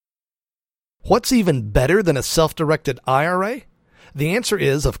What's even better than a self-directed IRA? The answer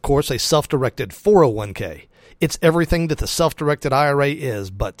is, of course, a self-directed 401k. It's everything that the self-directed IRA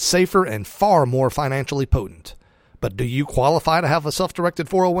is, but safer and far more financially potent. But do you qualify to have a self-directed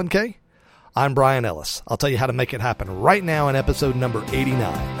 401k? I'm Brian Ellis. I'll tell you how to make it happen right now in episode number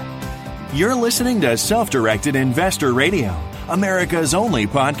 89. You're listening to Self-Directed Investor Radio, America's only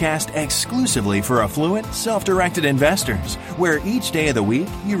podcast exclusively for affluent, self-directed investors, where each day of the week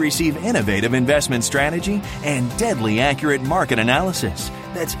you receive innovative investment strategy and deadly accurate market analysis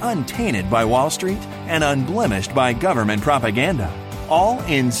that's untainted by Wall Street and unblemished by government propaganda, all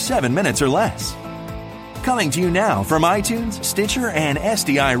in 7 minutes or less. Coming to you now from iTunes, Stitcher, and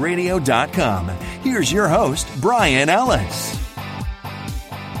SDIRadio.com, here's your host, Brian Ellis.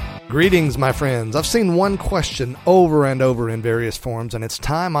 Greetings, my friends. I've seen one question over and over in various forms, and it's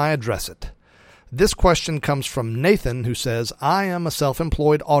time I address it. This question comes from Nathan, who says, I am a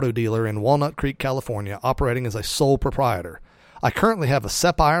self-employed auto dealer in Walnut Creek, California, operating as a sole proprietor. I currently have a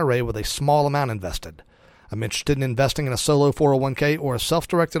SEP IRA with a small amount invested. I'm interested in investing in a solo 401k or a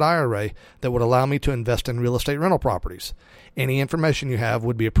self-directed IRA that would allow me to invest in real estate rental properties. Any information you have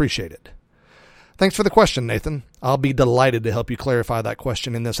would be appreciated. Thanks for the question, Nathan. I'll be delighted to help you clarify that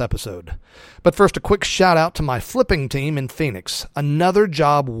question in this episode. But first, a quick shout out to my flipping team in Phoenix. Another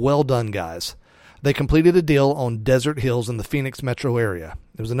job well done, guys. They completed a deal on Desert Hills in the Phoenix metro area.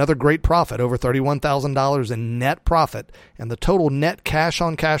 It was another great profit, over $31,000 in net profit, and the total net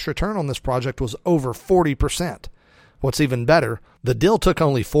cash-on-cash return on this project was over 40%. What's even better, the deal took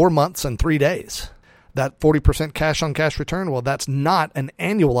only 4 months and 3 days. That 40% cash-on-cash return, well, that's not an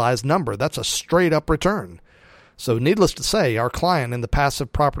annualized number. That's a straight-up return. So needless to say, our client in the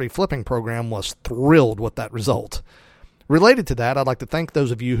passive property flipping program was thrilled with that result. Related to that, I'd like to thank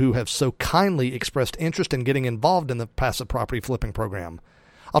those of you who have so kindly expressed interest in getting involved in the passive property flipping program.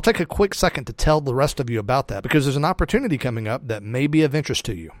 I'll take a quick second to tell the rest of you about that because there's an opportunity coming up that may be of interest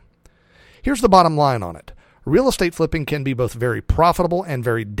to you. Here's the bottom line on it. Real estate flipping can be both very profitable and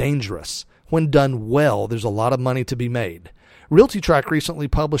very dangerous. When done well, there's a lot of money to be made. RealtyTrack recently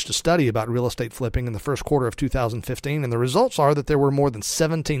published a study about real estate flipping in the first quarter of 2015, and the results are that there were more than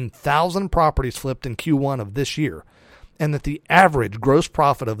 17,000 properties flipped in Q1 of this year, and that the average gross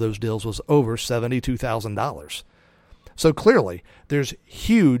profit of those deals was over $72,000. So clearly, there's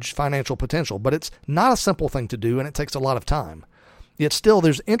huge financial potential, but it's not a simple thing to do, and it takes a lot of time. Yet still,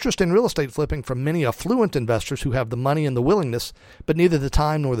 there's interest in real estate flipping from many affluent investors who have the money and the willingness, but neither the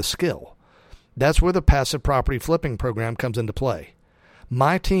time nor the skill. That's where the passive property flipping program comes into play.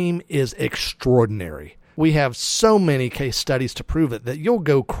 My team is extraordinary. We have so many case studies to prove it that you'll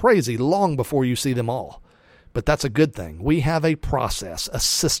go crazy long before you see them all. But that's a good thing. We have a process, a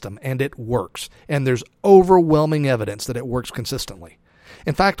system, and it works. And there's overwhelming evidence that it works consistently.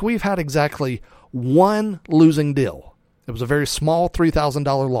 In fact, we've had exactly one losing deal. It was a very small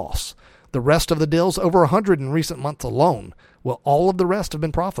 $3,000 loss. The rest of the deals, over 100 in recent months alone, well, all of the rest have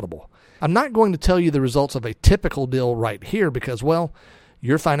been profitable. I'm not going to tell you the results of a typical deal right here because, well,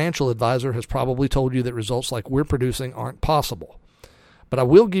 your financial advisor has probably told you that results like we're producing aren't possible. But I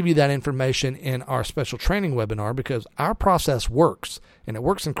will give you that information in our special training webinar because our process works, and it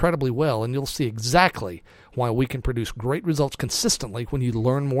works incredibly well, and you'll see exactly why we can produce great results consistently when you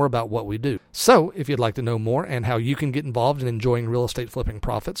learn more about what we do. So, if you'd like to know more and how you can get involved in enjoying real estate flipping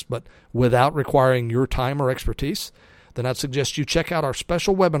profits, but without requiring your time or expertise, then I'd suggest you check out our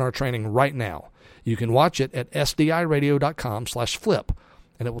special webinar training right now. You can watch it at SDIRadio.com/flip,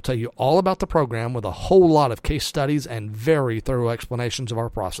 and it will tell you all about the program with a whole lot of case studies and very thorough explanations of our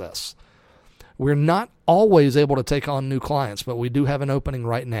process. We're not always able to take on new clients, but we do have an opening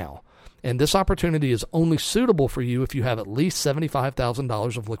right now. And this opportunity is only suitable for you if you have at least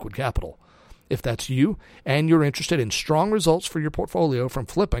 $75,000 of liquid capital. If that's you and you're interested in strong results for your portfolio from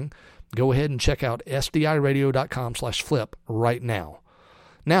flipping, go ahead and check out SDIRadio.com/flip right now.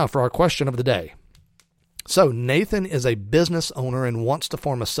 Now for our question of the day. So Nathan is a business owner and wants to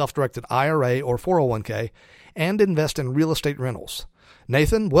form a self-directed IRA or 401k and invest in real estate rentals.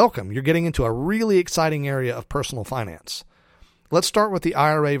 Nathan, welcome. You're getting into a really exciting area of personal finance. Let's start with the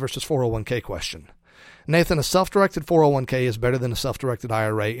IRA versus 401k question. Nathan, a self-directed 401k is better than a self-directed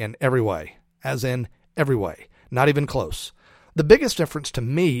IRA in every way, as in every way, not even close. The biggest difference to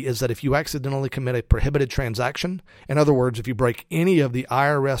me is that if you accidentally commit a prohibited transaction, in other words, if you break any of the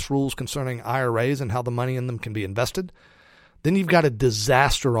IRS rules concerning IRAs and how the money in them can be invested, then you've got a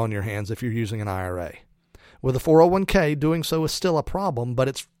disaster on your hands if you're using an IRA. With a 401k, doing so is still a problem, but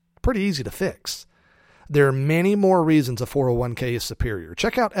it's pretty easy to fix. There are many more reasons a 401k is superior.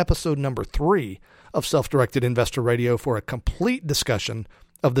 Check out episode number 3 of Self-Directed Investor Radio for a complete discussion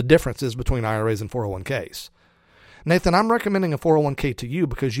of the differences between IRAs and 401ks. Nathan, I'm recommending a 401k to you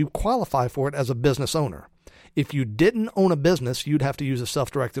because you qualify for it as a business owner. If you didn't own a business, you'd have to use a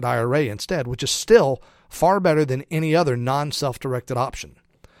self-directed IRA instead, which is still far better than any other non-self-directed option.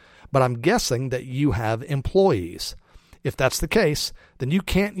 But I'm guessing that you have employees. If that's the case, then you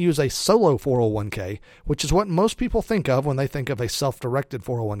can't use a solo 401k, which is what most people think of when they think of a self-directed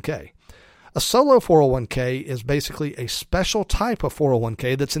 401k. A solo 401k is basically a special type of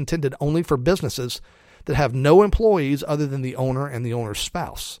 401k that's intended only for businesses that have no employees other than the owner and the owner's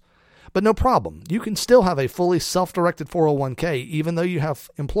spouse. But no problem. You can still have a fully self-directed 401k even though you have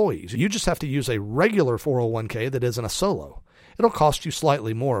employees. You just have to use a regular 401k that isn't a solo. It'll cost you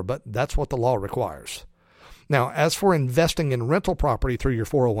slightly more, but that's what the law requires. Now, as for investing in rental property through your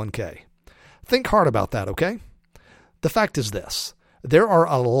 401k, think hard about that, okay? The fact is this. There are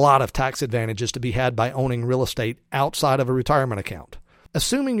a lot of tax advantages to be had by owning real estate outside of a retirement account.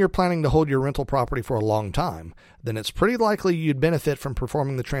 Assuming you're planning to hold your rental property for a long time, then it's pretty likely you'd benefit from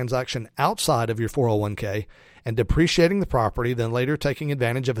performing the transaction outside of your 401k and depreciating the property, then later taking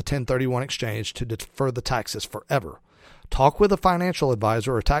advantage of a 1031 exchange to defer the taxes forever. Talk with a financial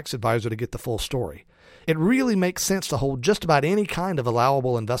advisor or tax advisor to get the full story. It really makes sense to hold just about any kind of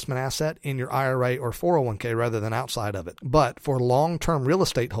allowable investment asset in your IRA or 401k rather than outside of it. But for long-term real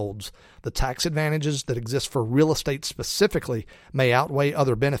estate holds, the tax advantages that exist for real estate specifically may outweigh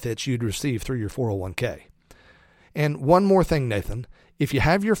other benefits you'd receive through your 401k. And one more thing, Nathan. If you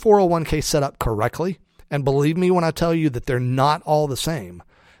have your 401k set up correctly, and believe me when I tell you that they're not all the same,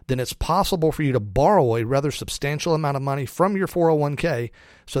 then it's possible for you to borrow a rather substantial amount of money from your 401k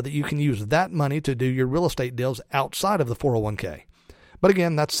so that you can use that money to do your real estate deals outside of the 401k. But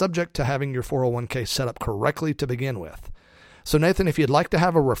again, that's subject to having your 401k set up correctly to begin with. So Nathan, if you'd like to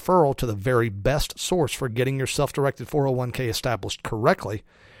have a referral to the very best source for getting your self-directed 401k established correctly,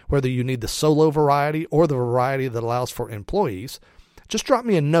 whether you need the solo variety or the variety that allows for employees, just drop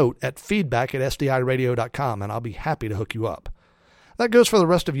me a note at feedback@sdiradio.com and I'll be happy to hook you up. That goes for the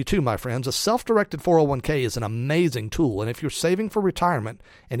rest of you too, my friends. A self-directed 401k is an amazing tool, and if you're saving for retirement,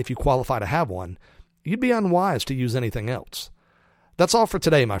 and if you qualify to have one, you'd be unwise to use anything else. That's all for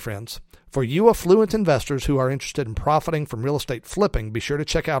today, my friends. For you affluent investors who are interested in profiting from real estate flipping, be sure to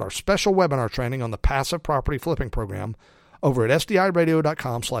check out our special webinar training on the passive property flipping program over at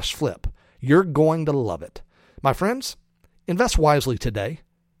sdiradio.com/flip. You're going to love it. My friends, invest wisely today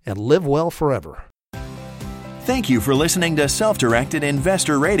and live well forever. Thank you for listening to Self-Directed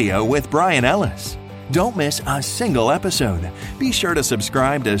Investor Radio with Brian Ellis. Don't miss a single episode. Be sure to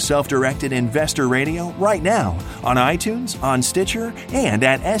subscribe to Self-Directed Investor Radio right now on iTunes, on Stitcher, and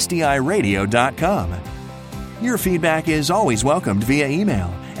at sdiradio.com. Your feedback is always welcomed via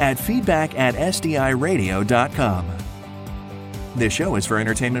email at feedback@sdiradio.com. This show is for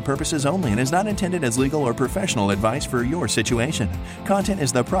entertainment purposes only and is not intended as legal or professional advice for your situation. Content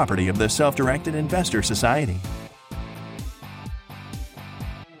is the property of the Self-Directed Investor Society.